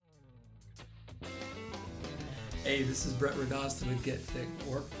Hey, this is Brett Radasta with Get Fit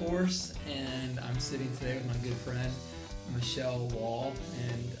Workforce, and I'm sitting today with my good friend Michelle Wall,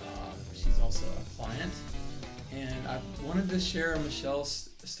 and she's also a client. And I wanted to share Michelle's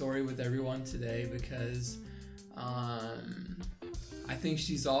story with everyone today because I think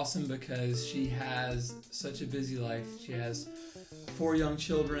she's awesome because she has such a busy life. She has 4 young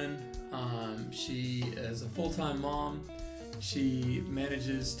children. She is a full-time mom. She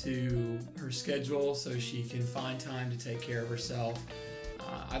manages to her schedule so she can find time to take care of herself.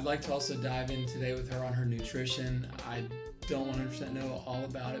 I'd like to also dive in today with her on her nutrition. I don't 100% know all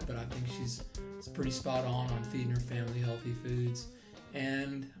about it, but I think she's pretty spot on feeding her family healthy foods.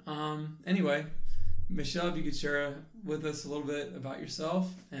 And anyway, Michelle, if you could share with us a little bit about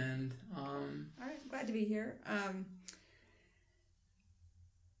yourself. And all right, glad to be here.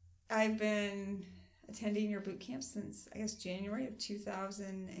 I've been attending your boot camp since, I guess, January of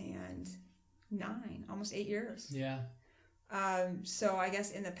 2009, almost 8 years. Yeah. So I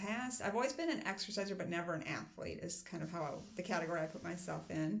guess in the past, I've always been an exerciser, but never an athlete is kind of the category I put myself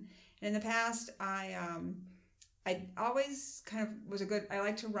in. And in the past, I always kind of I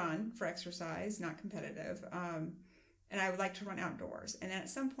like to run for exercise, not competitive. And I would like to run outdoors. And at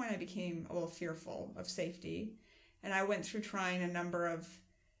some point I became a little fearful of safety. And I went through trying a number of,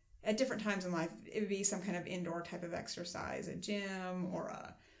 at different times in life, it would be some kind of indoor type of exercise, a gym or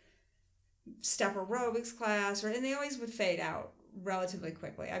a step aerobics class, and they always would fade out relatively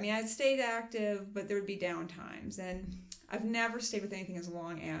quickly. I mean, I stayed active, but there would be down times, and I've never stayed with anything as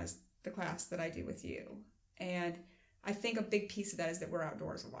long as the class that I do with you. And I think a big piece of that is that we're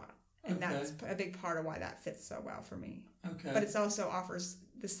outdoors a lot, and that's a big part of why that fits so well for me. Okay. But it also offers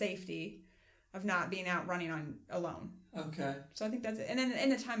the safety of not being out running on alone. Okay. So I think that's it. And then in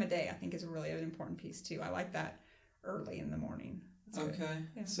the time of day, I think is really an important piece too. I like that early in the morning. Okay.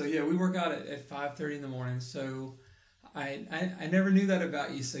 Yeah. So yeah, we work out at 5:30 in the morning. So I never knew that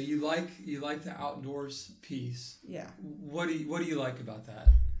about you. So you like the outdoors piece. Yeah. What do you like about that?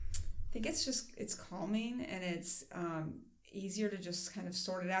 I think it's calming, and it's easier to just kind of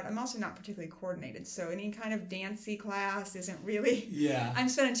sort it out. I'm also not particularly coordinated, so any kind of dancey class isn't really. Yeah. I'm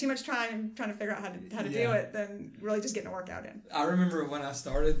spending too much time trying to figure out how to do it than really just getting a workout in. I remember when I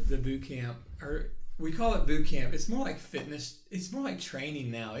started the boot camp, or we call it boot camp. It's more like fitness. It's more like training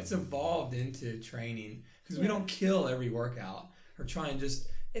now. It's evolved into training because we don't kill every workout or try and just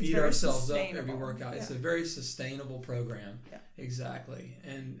beat ourselves up every workout. Yeah. It's a very sustainable program. Yeah. Exactly.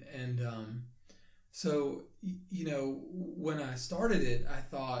 And so, you know, when I started it, I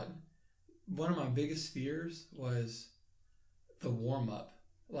thought one of my biggest fears was the warm-up,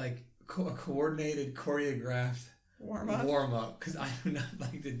 like a coordinated, choreographed warm-up, because I do not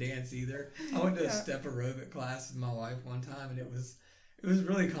like to dance either. I went to a step aerobic class with my wife one time, and it was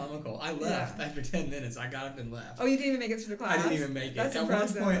really comical. I left after 10 minutes. I got up and left. Oh, you didn't even make it through the class? I didn't even make it. That's At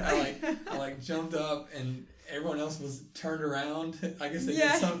impressive. one point, I jumped up, and everyone else was turned around. I guess they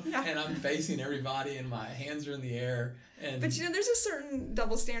did something, and I'm facing everybody, and my hands are in the air. But you know, there's a certain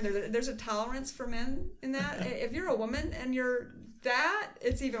double standard. There's a tolerance for men in that. If you're a woman and you're that,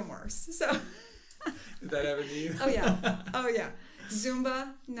 it's even worse. So. Did that happen to you? Oh yeah.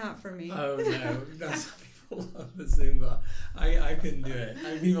 Zumba, not for me. Oh no, that's some people love the Zumba. I couldn't do it.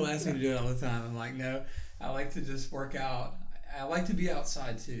 People ask me to do it all the time. I'm like, no. I like to just work out. I like to be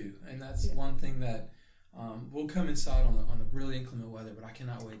outside too, and that's one thing that we'll come inside on the really inclement weather. But I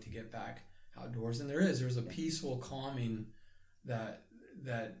cannot wait to get back outdoors. And there's a peaceful calming that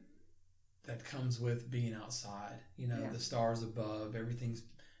comes with being outside. You know, the stars above, everything's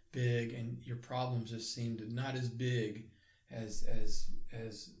big, and your problems just seem to not as big as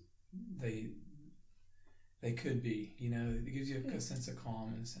they could be. You know, it gives you a sense of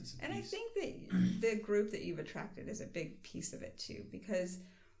calm and a sense of peace. And I think that the group that you've attracted is a big piece of it too, because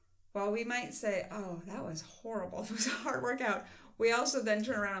while we might say, oh, that was horrible, it was a hard workout, we also then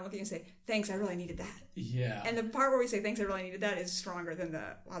turn around and look at you and say, thanks, I really needed that. Yeah. And the part where we say, thanks, I really needed that is stronger than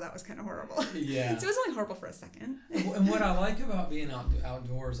wow, that was kind of horrible. Yeah. So it was only horrible for a second. And what I like about being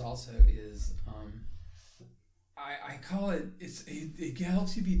outdoors also is, I call it, it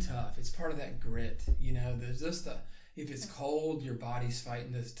helps you be tough. It's part of that grit. You know, there's just if it's cold, your body's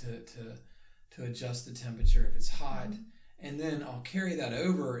fighting to adjust the temperature. If it's hot, and then I'll carry that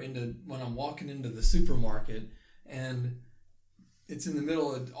over into when I'm walking into the supermarket, and it's in the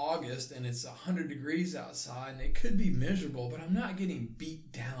middle of August and it's 100 degrees outside and it could be miserable, but I'm not getting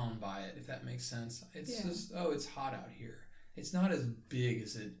beat down by it, if that makes sense. It's just, it's hot out here. It's not as big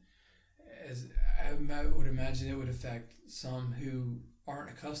as I would imagine it would affect some who aren't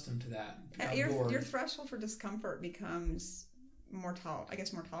accustomed to that. Your threshold for discomfort becomes more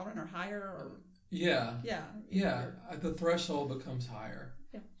tolerant or higher, or Yeah. Yeah. The threshold becomes higher.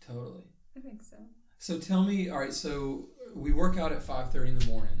 Yeah. Totally. I think so. So tell me, all right, so we work out at 5:30 in the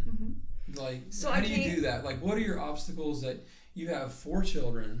morning. Mm-hmm. Like, so how do you do that? Like, what are your obstacles that you have 4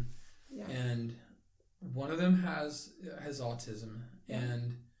 children and one of them has autism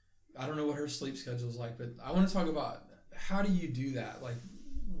and I don't know what her sleep schedule is like, but I want to talk about how do you do that? Like,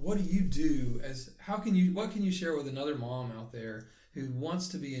 what do you do what can you share with another mom out there who wants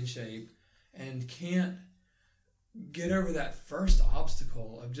to be in shape and can't get over that first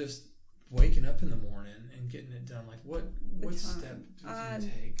obstacle of just waking up in the morning and getting it done? Like, what step do you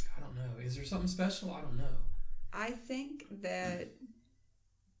take? I don't know. Is there something special? I don't know. I think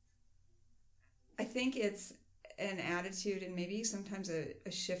it's an attitude and maybe sometimes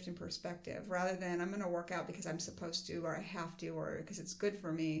a shift in perspective. Rather than I'm going to work out because I'm supposed to or I have to or because it's good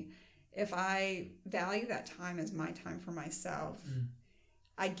for me, if I value that time as my time for myself,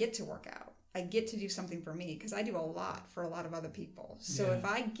 I get to work out. I get to do something for me because I do a lot for a lot of other people. So if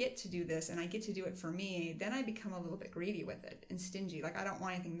I get to do this and I get to do it for me, then I become a little bit greedy with it and stingy. Like, I don't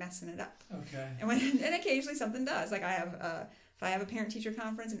want anything messing it up. Okay. And occasionally something does. Like, if I have a parent-teacher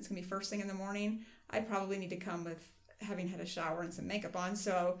conference and it's going to be first thing in the morning, I probably need to come with having had a shower and some makeup on.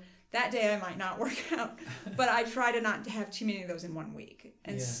 So that day I might not work out. But I try to not have too many of those in one week.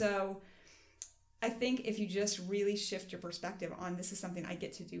 And so I think if you just really shift your perspective on this is something I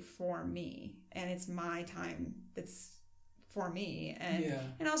get to do for me and it's my time that's for me.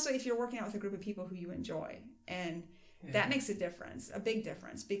 And also if you're working out with a group of people who you enjoy, and that makes a difference, a big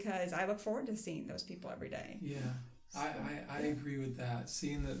difference, because I look forward to seeing those people every day. Yeah. So, I agree with that.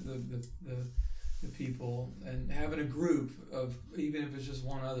 Seeing the people and having a group of, even if it's just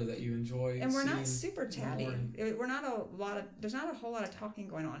one other that you enjoy. And we're not super chatty. There's not a whole lot of talking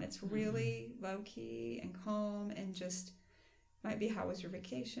going on. It's really low key and calm and just might be, how was your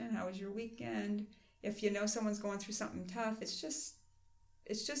vacation? How was your weekend? If you know someone's going through something tough,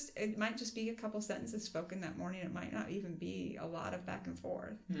 it might just be a couple sentences spoken that morning. It might not even be a lot of back and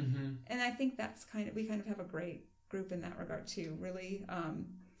forth. Mm-hmm. And I think we kind of have a great group in that regard too. Really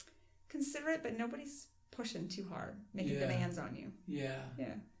considerate, but nobody's pushing too hard, making demands on you.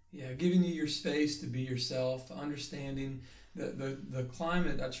 Yeah, giving you your space to be yourself, understanding the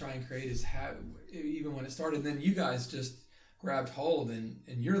climate I try and create is how, even when it started, and then you guys just grabbed hold and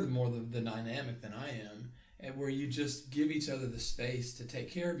you're the dynamic than I am, and where you just give each other the space to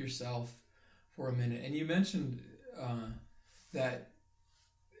take care of yourself for a minute. And you mentioned that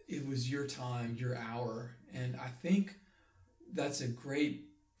it was your time, your hour, and I think that's a great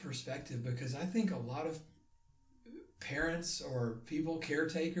perspective, because I think a lot of parents or people,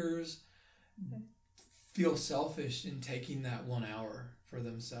 caretakers, feel selfish in taking that 1 hour for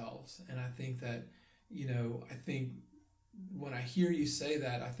themselves. And I think that, when I hear you say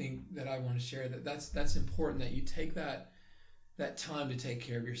that, I think that I want to share that's important, that you take that time to take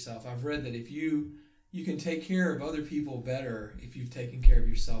care of yourself. I've read that if you can take care of other people better if you've taken care of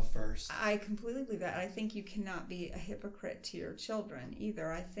yourself first. I completely believe that. I think you cannot be a hypocrite to your children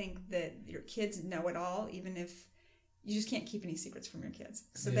either. I think that your kids know it all, even if you just can't keep any secrets from your kids.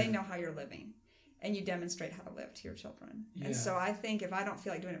 So they know how you're living, and you demonstrate how to live to your children. Yeah. And so I think if I don't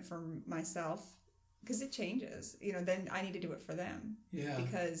feel like doing it for myself, because it changes, then I need to do it for them. Yeah.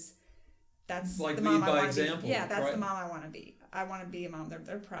 Because that's like the mom lead by example. Yeah, that's right? The mom I want to be. I want to be a mom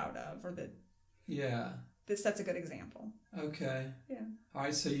they're proud of, or that. Yeah. This sets a good example. Okay. Yeah. All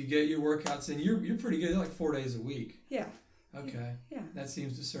right, so you get your workouts in. You're pretty good, like 4 days a week. Yeah. Okay. Yeah. That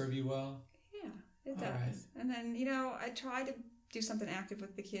seems to serve you well. Yeah, it does. Right. And then, I try to do something active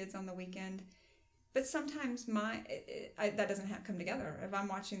with the kids on the weekend, but sometimes that doesn't come together. If I'm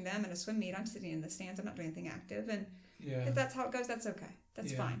watching them in a swim meet, I'm sitting in the stands. I'm not doing anything active, and if that's how it goes, that's okay.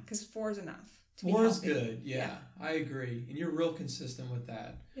 That's fine, because 4 is enough. 4 is good, yeah. I agree. And you're real consistent with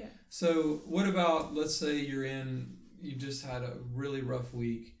that. Yeah. So what about, let's say you just had a really rough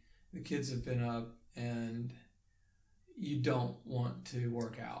week, the kids have been up, and you don't want to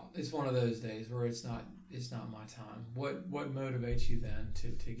work out. It's one of those days where it's not my time. What motivates you then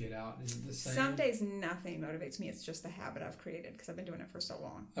to get out? Is it the same? Some days nothing motivates me. It's just the habit I've created because I've been doing it for so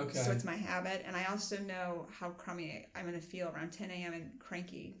long. Okay. So it's my habit, and I also know how crummy I'm going to feel around 10 a.m. and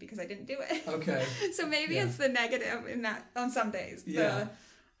cranky because I didn't do it. Okay. So maybe it's the negative in that on some days. Yeah.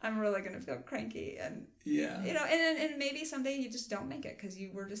 I'm really going to feel cranky, and and maybe someday you just don't make it because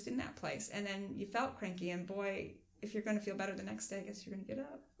you were just in that place, and then you felt cranky, and boy, if you're going to feel better the next day, I guess you're going to get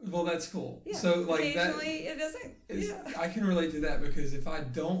up. Well, that's cool. Yeah. So like occasionally it doesn't. Yeah. I can relate to that, because if I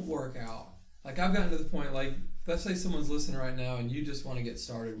don't work out, like I've gotten to the point, like let's say someone's listening right now and you just want to get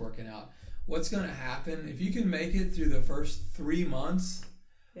started working out. What's going to happen if you can make it through the first 3 months?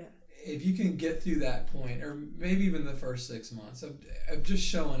 Yeah. if you can get through that point, or maybe even the first 6 months of just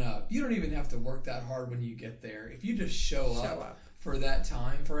showing up, you don't even have to work that hard when you get there. If you just show up for that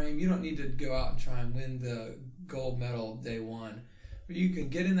time frame, you don't need to go out and try and win the gold medal day one. But you can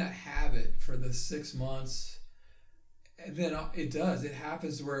get in that habit for the 6 months, and then it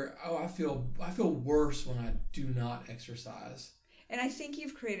happens where, I feel worse when I do not exercise. And I think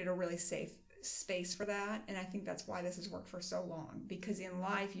you've created a really safe space for that, and I think that's why this has worked for so long, because in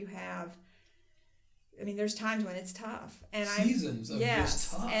life you have, there's times when it's tough, and seasons of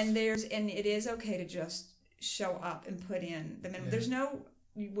just tough, and it is okay to just show up and put in the minimum. There's no,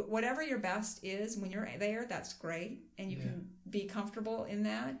 whatever your best is when you're there, that's great, and you can be comfortable in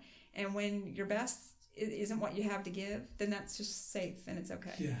that. And when your best isn't what you have to give, then that's just safe and it's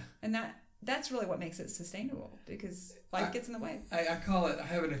okay. And that's really what makes it sustainable, because life gets in the way. I call it, I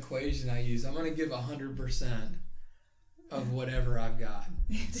have an equation I use. I'm going to give 100% of whatever I've got.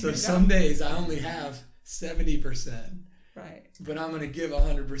 So some days I only have 70%. Right. But I'm going to give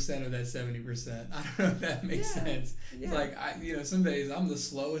 100% of that 70%. I don't know if that makes sense. Yeah. Like, some days I'm the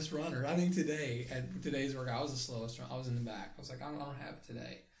slowest runner. I think today's work, I was the slowest runner. I was in the back. I was like, I don't have it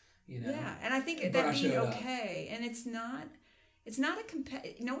today. Yeah, and I think that being okay. And it's not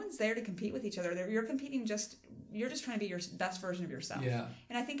no one's there to compete with each other. You're competing you're just trying to be your best version of yourself. Yeah.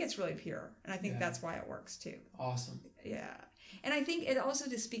 And I think it's really pure. And I think that's why it works too. Awesome. Yeah. And I think it also,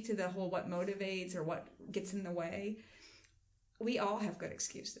 to speak to the whole what motivates or what gets in the way, we all have good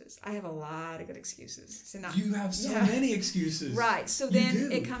excuses. I have a lot of good excuses. You have so many excuses. Right. So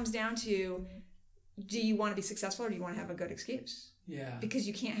then it comes down to, do you want to be successful or do you want to have a good excuse? Yeah. Because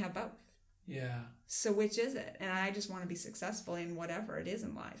you can't have both. Yeah. So which is it? And I just want to be successful in whatever it is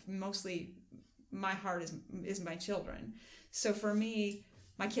in life. Mostly my heart is my children. So for me,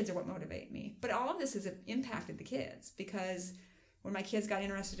 my kids are what motivate me. But all of this has impacted the kids, because when my kids got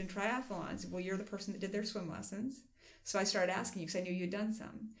interested in triathlons, well, you're the person that did their swim lessons. So I started asking you because I knew you'd done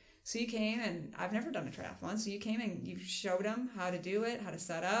some. So you came, and I've never done a triathlon. So you came and you showed them how to do it, how to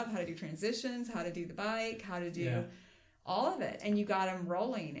set up, how to do transitions, how to do the bike, how to do all of it. And you got them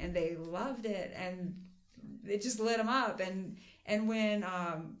rolling, and they loved it, and it just lit them up. And when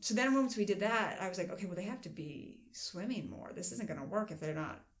so then once we did that, I was like, okay, well, they have to be swimming more. This isn't going to work if they're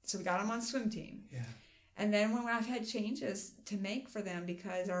not. So we got them on swim team. Yeah. And then when I've had changes to make for them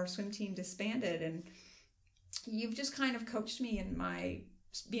because our swim team disbanded, and you've just kind of coached me in my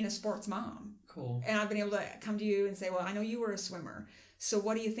being a sports mom. Cool. And I've been able to come to you and say, well, I know you were a swimmer, so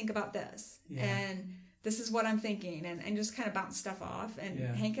what do you think about this? Yeah. And this is what I'm thinking, and just kind of bounce stuff off. And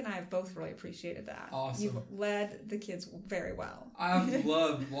Hank and I have both really appreciated that. Awesome. You've led the kids very well. I've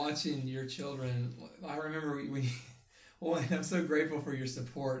loved watching your children. I remember when I'm so grateful for your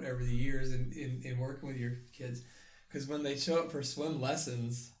support over the years in working with your kids, because when they show up for swim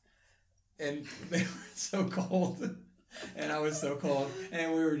lessons, and they were so cold, and I was so cold,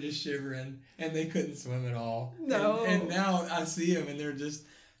 and we were just shivering, and they couldn't swim at all. No. And now I see them, and they're just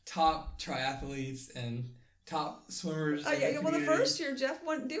top triathletes and top swimmers. Oh, yeah. Well, the first year, Jeff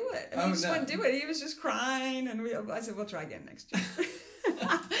wouldn't do it. He just wouldn't do it. He was just crying, and I said, we'll try again next year.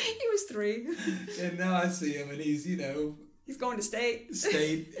 He was 3. And now I see him, and he's, he's going to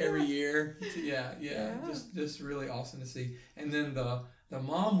state every year. Yeah. Just really awesome to see. And then the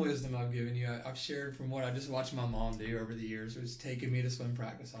mom wisdom I've given you, I've shared from what I just watched my mom do over the years. It was taking me to swim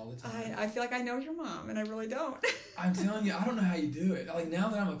practice all the time. I feel like I know your mom, and I really don't. I'm telling you, I don't know how you do it. Like, now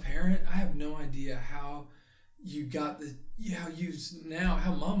that I'm a parent, I have no idea how you got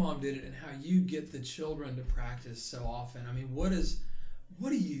how my mom did it, and how you get the children to practice so often. I mean,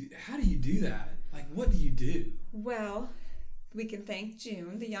 how do you do that? Like, what do you do? Well, we can thank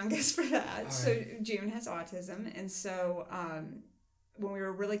June, the youngest, for that. Right. So June has autism, and so when we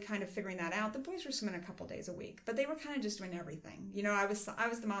were really kind of figuring that out, the boys were swimming a couple days a week, but they were kind of just doing everything. I was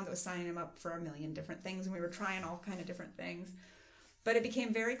the mom that was signing them up for a million different things, and we were trying all kind of different things. But it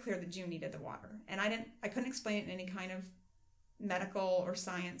became very clear that June needed the water, and I couldn't explain it in any kind of medical or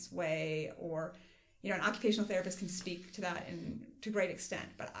science way, or an occupational therapist can speak to that to a great extent.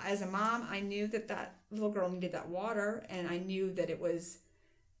 But as a mom, I knew that little girl needed that water, and I knew that it was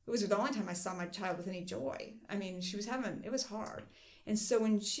the only time I saw my child with any joy. I mean, it was hard. And so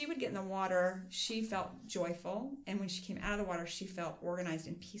when she would get in the water, she felt joyful. And when she came out of the water, she felt organized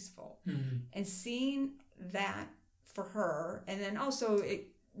and peaceful. Mm-hmm. And seeing that for her, and then also it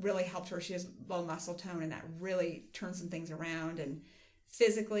really helped her. She has low muscle tone, and that really turned some things around. And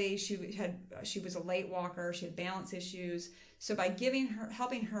physically, she was a late walker. She had balance issues. So by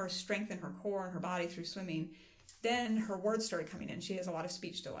helping her strengthen her core and her body through swimming, then her words started coming in. She has a lot of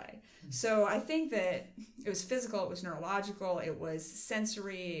speech delay. So I think that it was physical, it was neurological, it was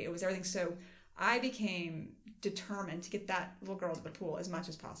sensory, it was everything. So I became determined to get that little girl to the pool as much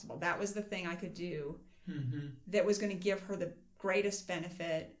as possible. That was the thing I could do that was going to give her the greatest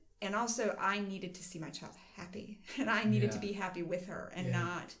benefit. And also I needed to see my child happy, and I needed to be happy with her, and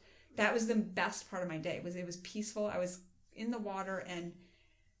not, that was the best part of my day. It was peaceful. I was in the water and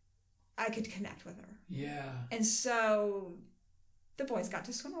I could connect with her. Yeah. And so the boys got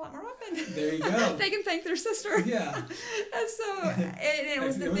to swim a lot more often. There you go. They can thank their sister. Yeah. And so it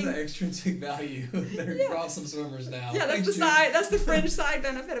was the thing. An extrinsic value. They're awesome swimmers now. Yeah, that's the fringe side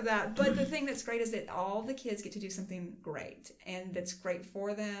benefit of that. But the thing that's great is that all the kids get to do something great, and that's great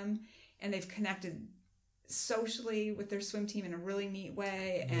for them, and they've connected socially with their swim team in a really neat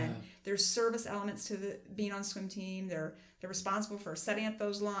way, and there's service elements to being on swim team. They're responsible for setting up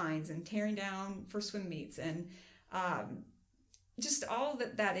those lines and tearing down for swim meets, and just all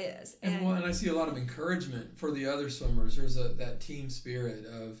that is. And I see a lot of encouragement for the other swimmers. There's that team spirit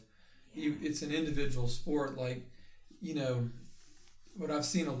of it's an individual sport. Like, you know, what I've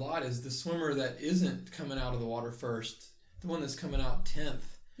seen a lot is the swimmer that isn't coming out of the water first, the one that's coming out 10th.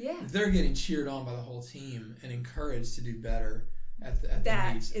 Yeah, they're getting cheered on by the whole team and encouraged to do better at the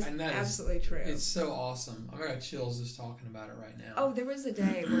meets. And that is absolutely true. It's so awesome. I got chills just talking about it right now. Oh, there was a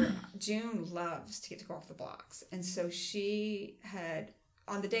day where June loves to get to go off the blocks, and so she had,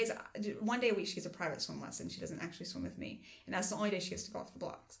 on the days, one day a week she gets a private swim lesson. She doesn't actually swim with me, and that's the only day she gets to go off the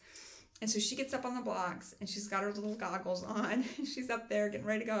blocks. And so she gets up on the blocks, and she's got her little goggles on. She's up there getting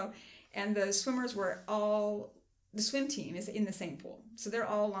ready to go, and the swimmers were all. The swim team is in the same pool. So they're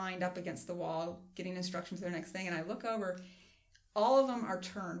all lined up against the wall, getting instructions for their next thing. And I look over, all of them are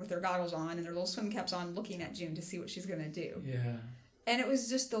turned with their goggles on and their little swim caps on, looking at June to see what she's going to do. Yeah. And it was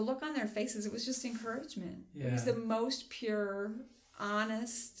just the look on their faces. It was just encouragement. Yeah. It was the most pure,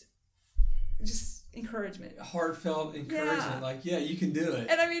 honest, just encouragement. Heartfelt encouragement. Like, you can do it.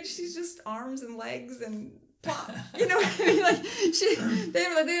 And I mean, she's just arms and legs and pop. You know what I mean? Like, they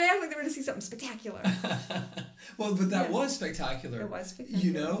act like they were going to see something spectacular. Well, but that was spectacular. It was spectacular.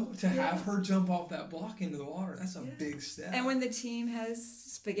 You know, to have her jump off that block into the water, that's a big step. And when the team has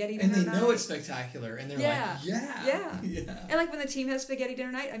spaghetti dinner night. And they know it's spectacular, and they're like, yeah. And like when the team has spaghetti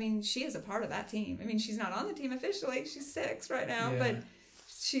dinner night, I mean, she is a part of that team. I mean, she's not on the team officially. She's 6 right now, but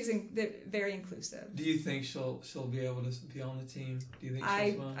she's very inclusive. Do you think she'll be able to be on the team? Do you think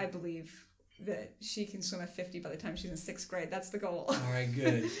she'll swim? I believe that she can swim at 50 by the time she's in 6th grade. That's the goal. All right,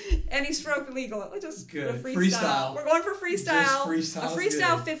 good. Any stroke legal. Just good. Freestyle. We're going for freestyle. Just a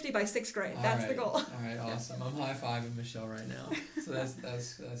freestyle 50 by 6th grade. That's the goal. All right, awesome. I'm high-fiving Michelle right now. So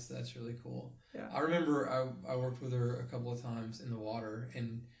that's really cool. Yeah. I remember I worked with her a couple of times in the water,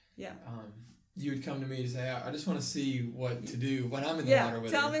 and you would come to me and say, I just want to see what to do when I'm in the water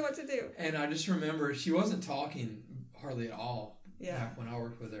with her. Tell me what to do. And I just remember she wasn't talking hardly at all back when I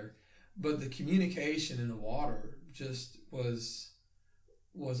worked with her. But the communication in the water just was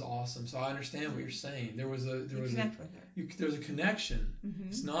awesome. So I understand what you're saying. There's a connection. Mm-hmm.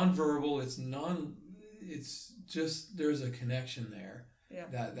 It's nonverbal. It's just there's a connection there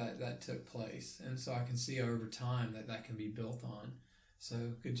that took place, and so I can see over time that can be built on. So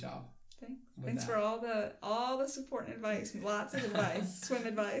good job. Thanks for all the support and advice. Lots of advice, swim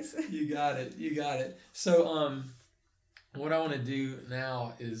advice. You got it. So what I want to do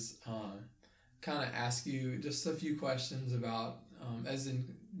now is kind of ask you just a few questions about, as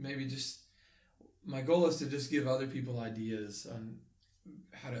in maybe just, my goal is to just give other people ideas on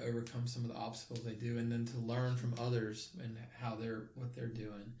how to overcome some of the obstacles they do, and then to learn from others and what they're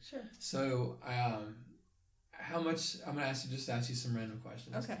doing. Sure. So how much, I'm going to ask you some random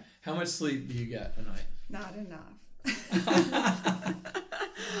questions. Okay. How much sleep do you get a night? Not enough.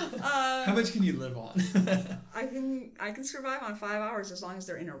 How much can you live on? I can survive on 5 hours as long as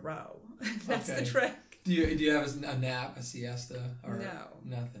they're in a row. That's the trick. Do you have a nap, a siesta, or no?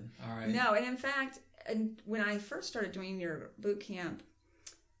 Nothing. All right. No, and in fact, when I first started doing your boot camp,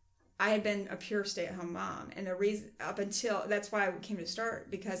 I had been a pure stay-at-home mom, and the reason that's why I came to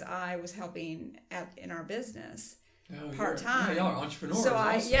start, because I was helping in our business. Part-time. Y'all are entrepreneurs.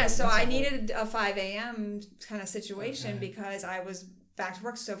 So I needed a 5 a.m. kind of situation because I was back to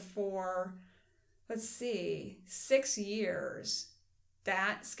work. So for, 6 years,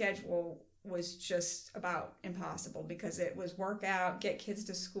 that schedule was just about impossible, because it was work out, get kids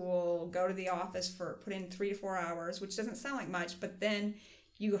to school, go to the office put in 3 to 4 hours, which doesn't sound like much, but then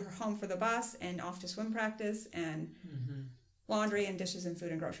you are home for the bus and off to swim practice and laundry and dishes and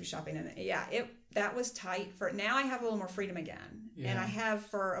food and grocery shopping. And that was tight. For now I have a little more freedom again. And I have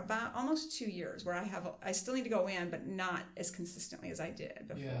for about almost 2 years where I still need to go in, but not as consistently as I did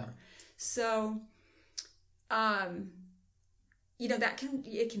before. Yeah. So,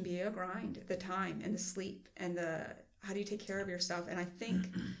 it can be a grind, the time and the sleep and how do you take care of yourself? And I think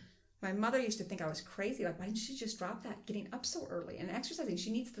my mother used to think I was crazy. Like, why didn't she just drop that getting up so early and exercising?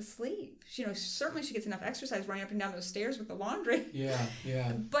 She needs the sleep. Certainly she gets enough exercise running up and down those stairs with the laundry.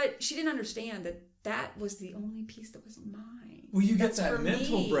 Yeah. But she didn't understand that was the only piece that was mine. Well, you get that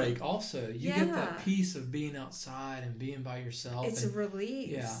mental break also. You get that Yeah. piece of being outside and being by yourself. It's a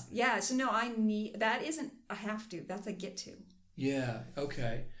release. Yeah. So no, that isn't a have to. That's a get to. Yeah.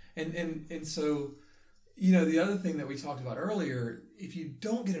 Okay. And so, the other thing that we talked about earlier, if you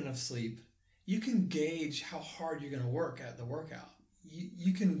don't get enough sleep, you can gauge how hard you're going to work at the workout.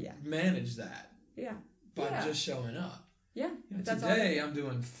 You can manage that. Yeah. By just showing up. Yeah. Today I'm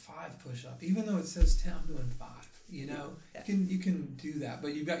doing 5 push-ups, even though it says 10. I'm doing 5. You can do that,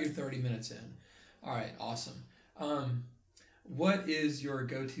 but you've got your 30 minutes in. All right, awesome. What is your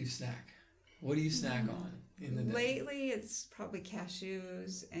go-to snack? What do you snack on in the day? Lately, it's probably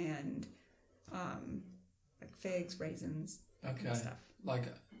cashews and like figs, raisins, that kind of stuff. Like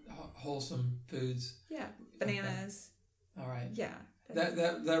wholesome foods. Yeah, bananas. Okay. All right. Yeah.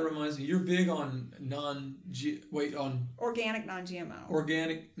 That reminds me. You're big on organic, non-GMO.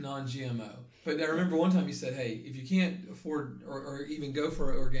 Organic, non-GMO. But I remember one time you said, "Hey, if you can't afford or even go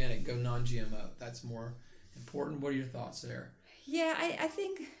for organic, go non-GMO. That's more important." What are your thoughts there? Yeah, I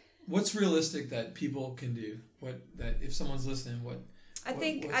think. What's realistic that people can do? That if someone's listening, I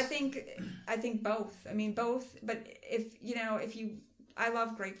think both. I mean, both. But I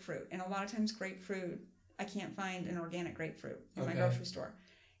love grapefruit, and a lot of times grapefruit, I can't find an organic grapefruit in my grocery store.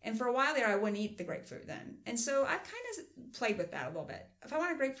 And for a while there, I wouldn't eat the grapefruit then. And so I kind of played with that a little bit. If I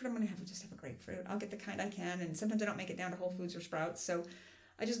want a grapefruit, I'm going to just have a grapefruit. I'll get the kind I can. And sometimes I don't make it down to Whole Foods or Sprouts. So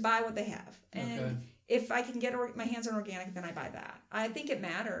I just buy what they have. And if I can get my hands on organic, then I buy that. I think it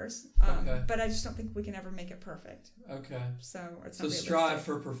matters. But I just don't think we can ever make it perfect. Okay. So it's not realistic. Strive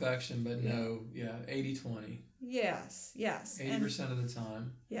for perfection, but 80-20. Yes. 80% of the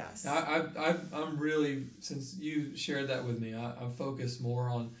time. Yes. Now, I'm really, since you shared that with me, I'm focused more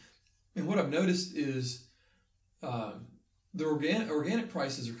on, and what I've noticed is the organic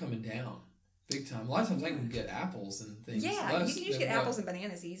prices are coming down big time. A lot of times I can get apples and things. Yeah, you can usually get apples and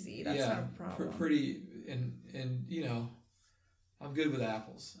bananas easy. That's not a problem. Pretty, and I'm good with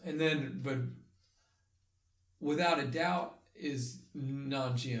apples. And then, but without a doubt is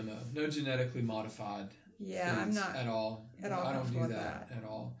non-GMO, no genetically modified. Yeah, I'm not at all. I don't do that at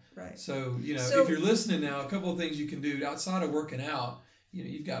all. Right. So if you're listening now, a couple of things you can do outside of working out.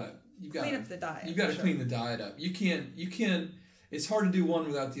 You've got to clean up the diet. You've got to clean the diet up. You can't. It's hard to do one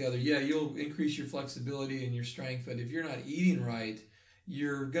without the other. Yeah, you'll increase your flexibility and your strength, but if you're not eating right,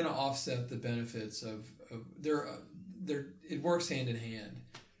 you're gonna offset the benefits of it works hand in hand,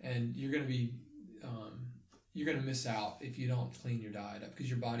 and you're gonna miss out if you don't clean your diet up because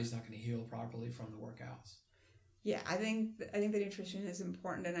your body's not gonna heal properly from the workouts. Yeah, I think the nutrition is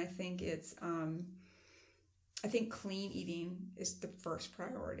important, and I think it's I think clean eating is the first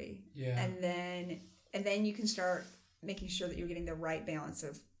priority. Yeah, and then you can start making sure that you're getting the right balance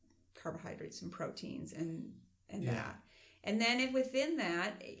of carbohydrates and proteins and that. And then within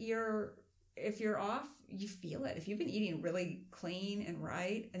that, if you're off, you feel it. If you've been eating really clean and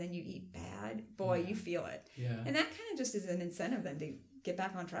right, and then you eat bad, you feel it. Yeah. And that kind of just is an incentive then to get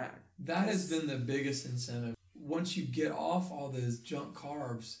back on track. That has been the biggest incentive. Once you get off all those junk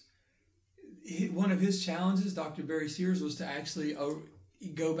carbs, one of his challenges, Dr. Barry Sears, was to actually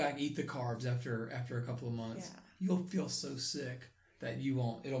go back, eat the carbs after a couple of months. Yeah. You'll feel so sick that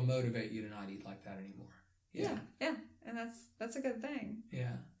it'll motivate you to not eat like that anymore. Yeah. And that's a good thing.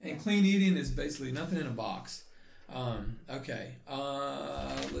 Yeah. And clean eating is basically nothing in a box. Okay.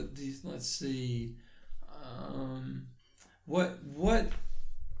 Let's see. What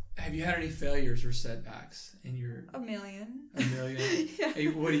have you had any failures or setbacks in your... A million. Yeah. Hey,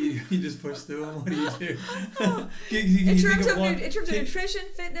 what do you just push through them? What do you do? In terms of nutrition,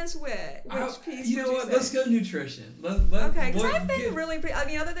 fitness, which piece you know what? say? Let's go nutrition. Okay, because I've been really...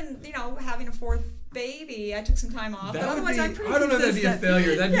 other than, having a fourth baby, I took some time off. But otherwise, I'm pretty consistent. I don't know if that'd be a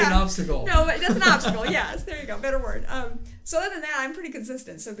failure. That'd be an obstacle. No, but that's an obstacle. Yes, there you go. Better word. So other than that, I'm pretty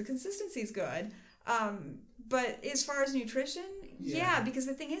consistent. So the consistency is good. But as far as nutrition, because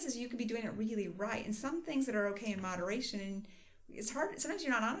the thing is you could be doing it really right. And some things that are okay in moderation, and it's hard. Sometimes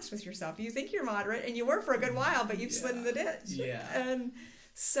you're not honest with yourself. You think you're moderate, and you were for a good while, but you've slid in the ditch. Yeah. And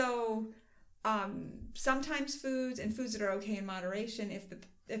so Sometimes foods that are okay in moderation,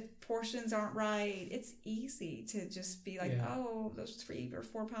 if portions aren't right, it's easy to just be like, oh, those 3 or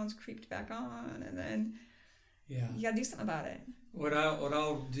 4 pounds creeped back on, and then you gotta do something about it. What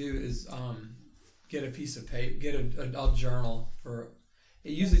I'll do is get a piece of paper, I'll journal for.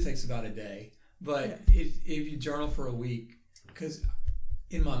 It usually takes about a day, but if you journal for a week, because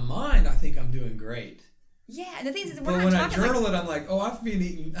in my mind I think I'm doing great. Yeah, and the thing is, but when I journal it, I'm like, oh, I've been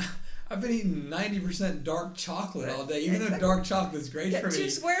eating 90% dark chocolate all day, even though dark chocolate is great for me. 2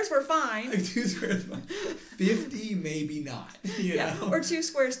 squares were fine. 2 squares, 50 maybe not. You know? Or 2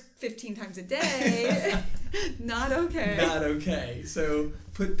 squares 15 times a day. Not okay. Not okay. So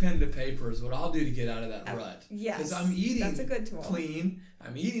put pen to paper is what I'll do to get out of that rut. Yes, because I'm eating that's a good tool. Clean.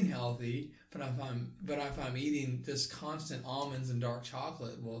 I'm eating healthy, but if I'm eating just constant almonds and dark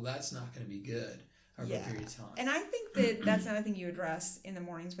chocolate, well, that's not going to be good over a period of time. And I think that's another thing you address in the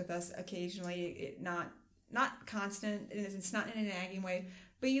mornings with us occasionally. Not constant, it's not in a nagging way,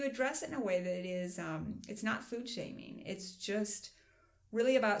 but you address it in a way that it is. It's not food shaming. It's just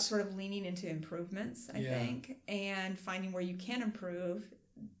really about sort of leaning into improvements, I think, and finding where you can improve.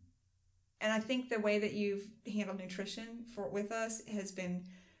 And I think the way that you've handled nutrition with us has been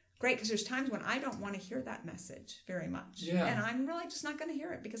great, because there's times when I don't want to hear that message very much. Yeah. And I'm really just not going to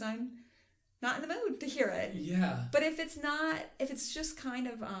hear it because I'm not in the mood to hear it. Yeah. But if it's just kind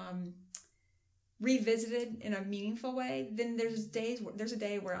of revisited in a meaningful way, then there's a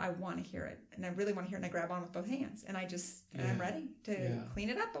day where I want to hear it, and I really want to hear it, and I grab on with both hands, and I'm ready to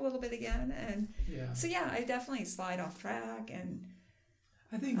clean it up a little bit again. And so I definitely slide off track. And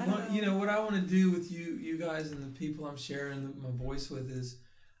I think what I want to do with you guys and the people I'm sharing my voice with is,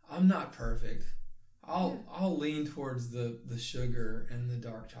 I'm not perfect. I'll lean towards the sugar and the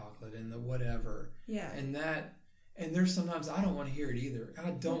dark chocolate and the whatever. Yeah. And there's sometimes I don't want to hear it either.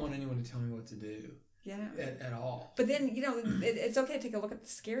 I don't want anyone to tell me what to do. Yeah. At all. But then, it's okay to take a look at the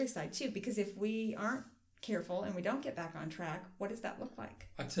scary side too, because if we aren't careful and we don't get back on track, what does that look like?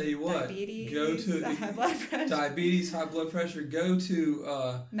 I tell you what. Diabetes, high blood pressure. Diabetes, high blood pressure. Go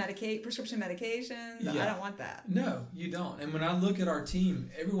to prescription medications. I don't want that. No, you don't. And when I look at our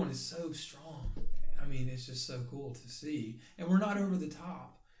team, everyone is so strong. I mean, it's just so cool to see. And we're not over the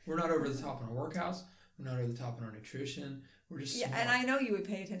top. We're not over the top in our workouts. We're not over the top in our nutrition. We're just smart. And I know you would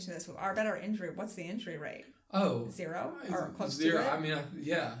pay attention to this. About our injury, what's the injury rate? Oh. 0 or close to 0. it? I mean,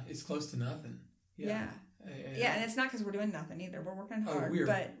 it's close to nothing. Yeah. And it's not because we're doing nothing either. We're working hard.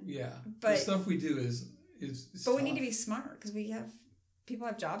 But the stuff we do is But tough. We need to be smart, because people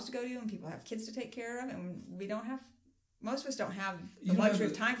have jobs to go to, and people have kids to take care of, and most of us don't have the luxury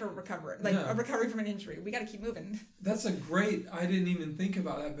of time for recovery, a recovery from an injury. We got to keep moving. That's I didn't even think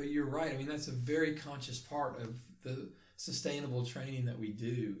about that, but you're right. I mean, that's a very conscious part of the sustainable training that we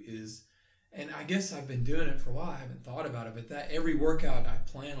do is, and I guess I've been doing it for a while. I haven't thought about it, but that every workout I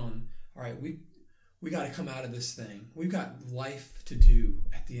plan on, all right, we got to come out of this thing. We've got life to do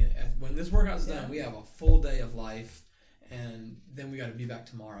at the end. When this workout's done, we have a full day of life. And then we got to be back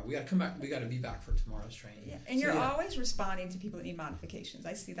tomorrow. We got to come back. We got to be back for tomorrow's training. Yeah. And you're always responding to people that need modifications.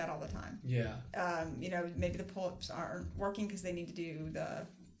 I see that all the time. Yeah. Maybe the pull-ups aren't working because they need to do the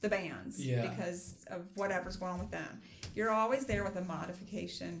bands because of whatever's going on with them. You're always there with a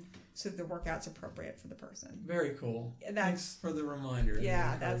modification so that the workout's appropriate for the person. Very cool. Thanks for the reminder.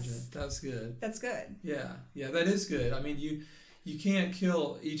 Yeah, that's good. That's good. Yeah, that is good. I mean, you can't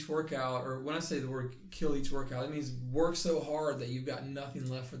kill each workout, or when I say the word kill each workout, it means work so hard that you've got nothing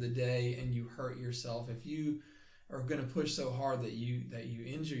left for the day and you hurt yourself. If you are going to push so hard that you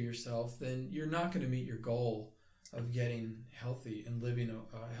injure yourself, then you're not going to meet your goal of getting healthy and living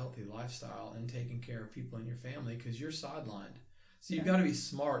a healthy lifestyle and taking care of people in your family, because you're sidelined. So you've got to be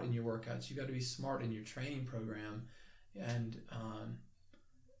smart in your workouts. You've got to be smart in your training program. And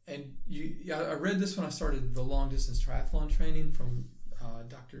I read this when I started the long distance triathlon training from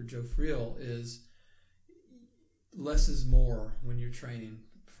Dr. Joe Friel, is less is more when you're training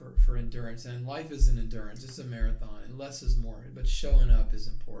for endurance. And life is an endurance. It's a marathon, and less is more. But showing up is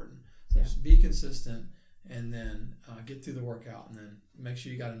important. So just be consistent, and then get through the workout, and then make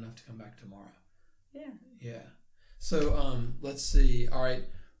sure you got enough to come back tomorrow. Yeah. Yeah. So let's see. All right,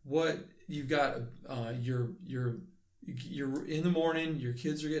 what you've got? You're in the morning. Your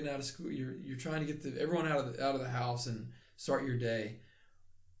kids are getting out of school. You're trying to get everyone out of the house and start your day.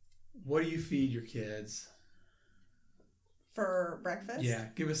 What do you feed your kids for breakfast? Yeah,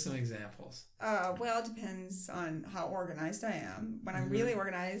 give us some examples. Well, it depends on how organized I am. When I'm really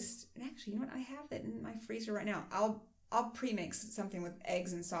organized, and actually, you know what? I have that in my freezer right now. I'll pre-make something with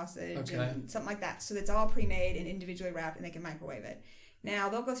eggs and sausage and something like that. So that's all pre-made and individually wrapped, and they can microwave it. Now,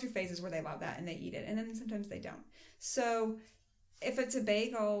 they'll go through phases where they love that and they eat it, and then sometimes they don't. So if it's a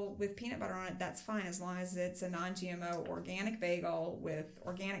bagel with peanut butter on it, that's fine, as long as it's a non-GMO organic bagel with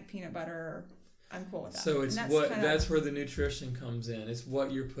organic peanut butter. I'm cool with that. So it's that's where the nutrition comes in. It's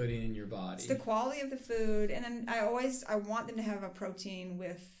what you're putting in your body. It's the quality of the food, and then I want them to have a protein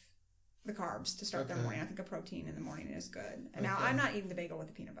with the carbs to start their morning. I think a protein in the morning is good. And now I'm not eating the bagel with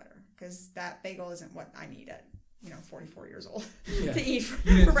the peanut butter because that bagel isn't what I need at 44 years old to eat for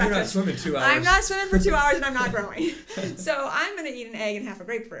breakfast. You're not swimming 2 hours. I'm not swimming for 2 hours, and I'm not growing. So I'm going to eat an egg and half a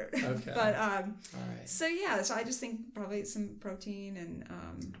grapefruit. Okay. But all right. So I just think probably some protein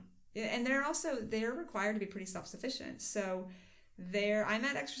and they're required to be pretty self-sufficient. So I'm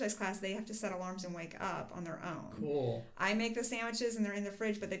at exercise class. They have to set alarms and wake up on their own. Cool. I make the sandwiches and they're in the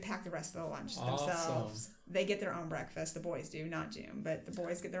fridge, but they pack the rest of the lunch themselves. They get their own breakfast. The boys do, not Jim, but the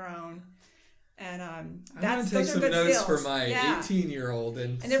boys get their own. And I'm going to take some notes skills for my 18-year-old.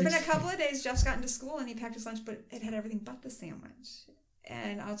 And there have been a couple of days Jeff's gotten to school and he packed his lunch, but it had everything but the sandwich.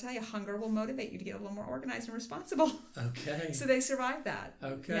 And I'll tell you, hunger will motivate you to get a little more organized and responsible. Okay. So they survived that.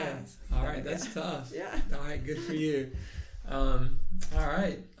 Okay. Yes. All right. That's tough. Yeah. All right. Good for you. All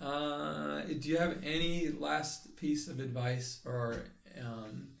right. Do you have any last piece of advice for any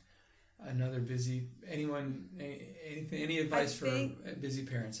advice for busy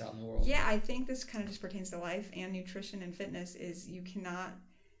parents out in the world? Yeah, I think this kind of just pertains to life and nutrition and fitness. Is you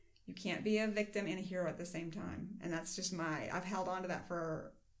can't be a victim and a hero at the same time. And that's just I've held on to that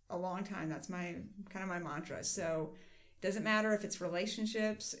for a long time. That's my mantra. So it doesn't matter if it's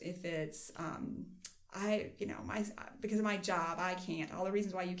relationships, if it's, because of my job, I can't, all the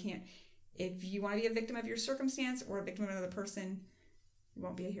reasons why you can't. If you want to be a victim of your circumstance or a victim of another person, you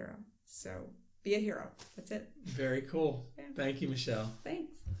won't be a hero. So be a hero. That's it. Very cool. Yeah. Thank you, Michelle.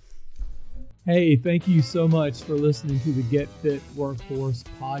 Thanks. Hey, thank you so much for listening to the Get Fit Workforce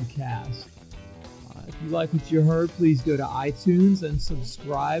podcast. If you like what you heard, please go to iTunes and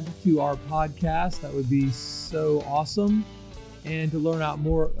subscribe to our podcast. That would be so awesome. And to learn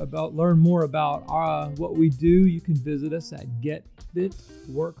more about what we do, you can visit us at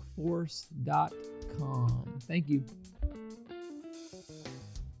getfitworkforce.com. Thank you.